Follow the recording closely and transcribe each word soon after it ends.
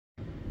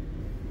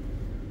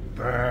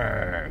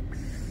Facts.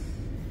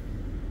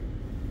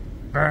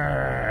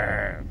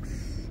 Facts.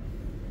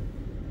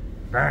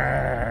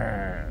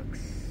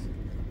 Facts.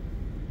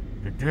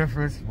 The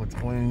difference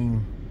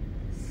between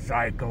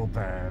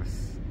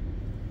psychopaths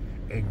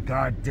and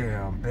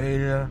goddamn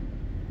beta,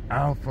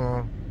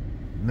 alpha,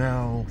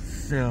 male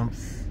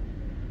simps,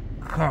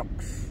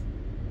 cucks,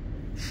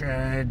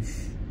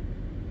 chads,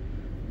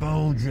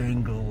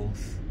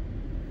 bojangles,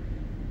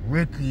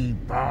 Ricky,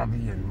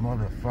 Bobby, and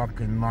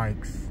motherfucking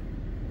Mikes.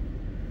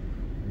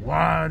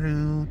 Why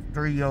do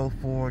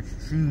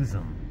 304's choose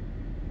them?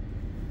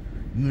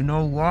 You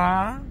know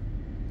why?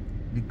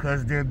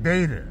 Because they're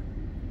beta.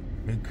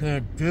 They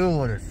can't deal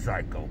with a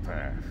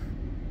psychopath.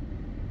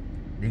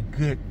 They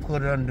get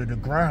put under the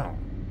ground.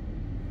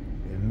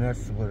 They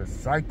mess with a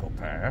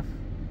psychopath.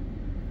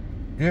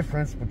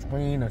 Difference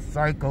between a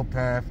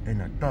psychopath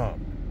and a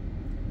thug.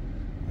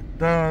 A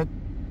thug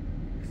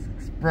is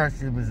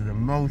expressive with his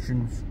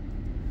emotions.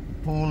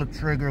 Pull the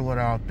trigger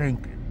without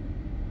thinking.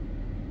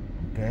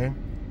 Okay?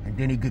 And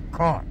then he gets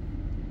caught.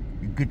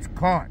 He gets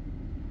caught.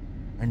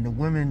 And the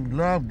women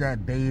love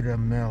that beta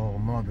male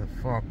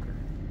motherfucker.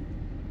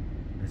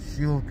 And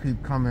she'll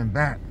keep coming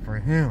back for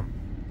him,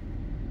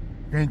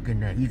 thinking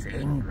that he's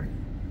angry,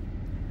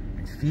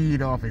 and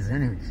feed off his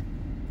energy.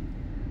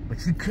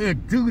 But you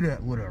can't do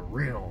that with a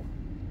real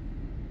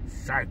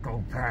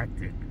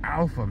psychopathic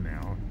alpha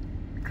male,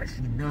 because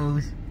she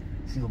knows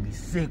she'll be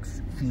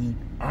 6 feet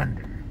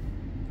under.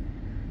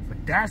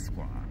 But that's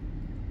why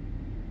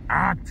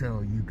I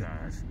tell you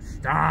guys,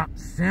 stop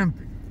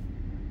simping.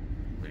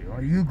 But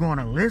are you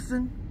gonna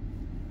listen?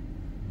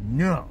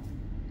 No.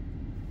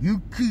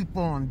 You keep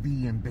on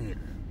being beta,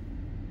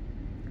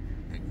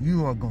 and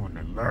you are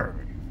gonna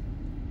learn.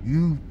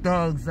 You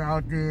thugs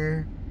out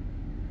there,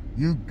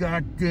 you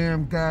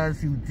goddamn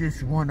guys who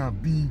just wanna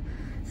be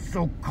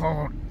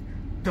so-called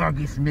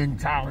thuggish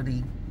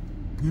mentality,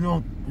 you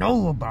don't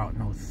know about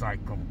no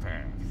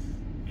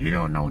psychopaths. You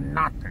don't know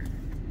nothing.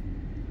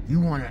 You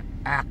wanna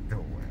act the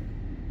way.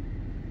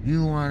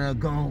 You wanna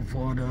go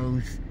for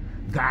those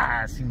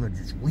guys who are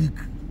just weak,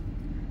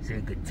 so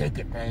you could take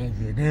advantage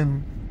of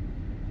them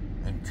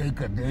and take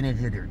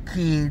advantage of their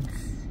kids.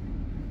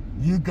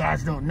 You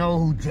guys don't know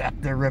who Jack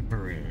the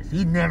Ripper is.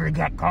 He never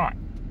got caught.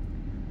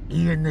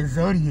 Even the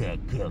Zodiac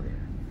Killer.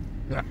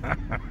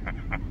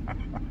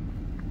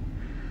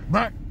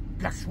 But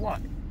guess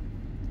what?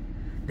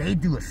 They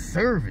do a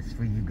service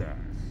for you guys.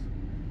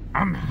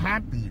 I'm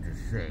happy to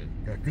say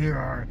that there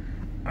are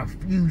a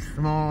few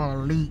small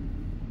elite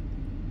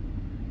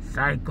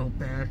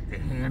psychopaths to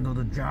handle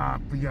the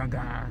job for y'all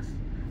guys.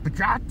 But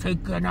y'all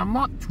taking them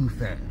up too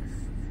fast.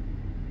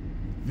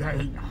 Y'all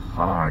ain't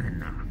hard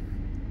enough.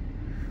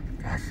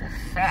 That's a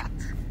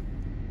fact.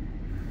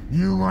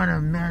 You wanna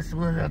mess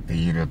with a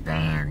Peter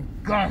Pan?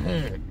 Go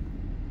ahead.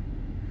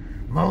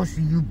 Most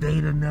of you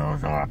beta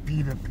males are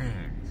Peter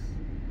Pans.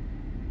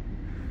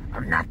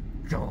 I'm not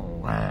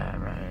your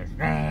average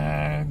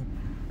man.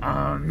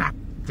 I'm not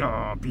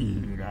your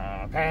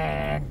Peter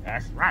Pan.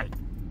 That's right.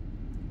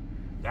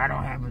 Y'all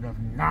don't have enough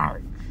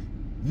knowledge.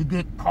 You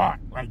get caught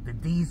like the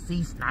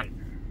DC sniper.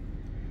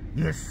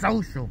 You're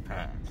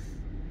sociopaths.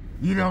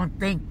 You don't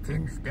think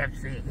 10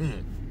 steps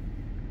ahead.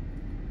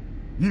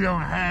 You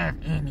don't have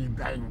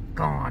anything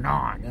going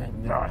on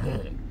in your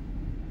head.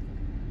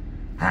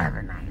 Have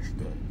a nice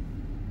day.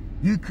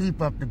 You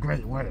keep up the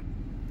great work.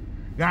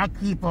 Y'all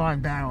keep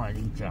on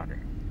battling each other.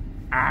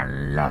 I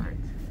love it.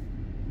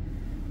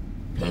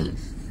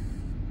 Peace.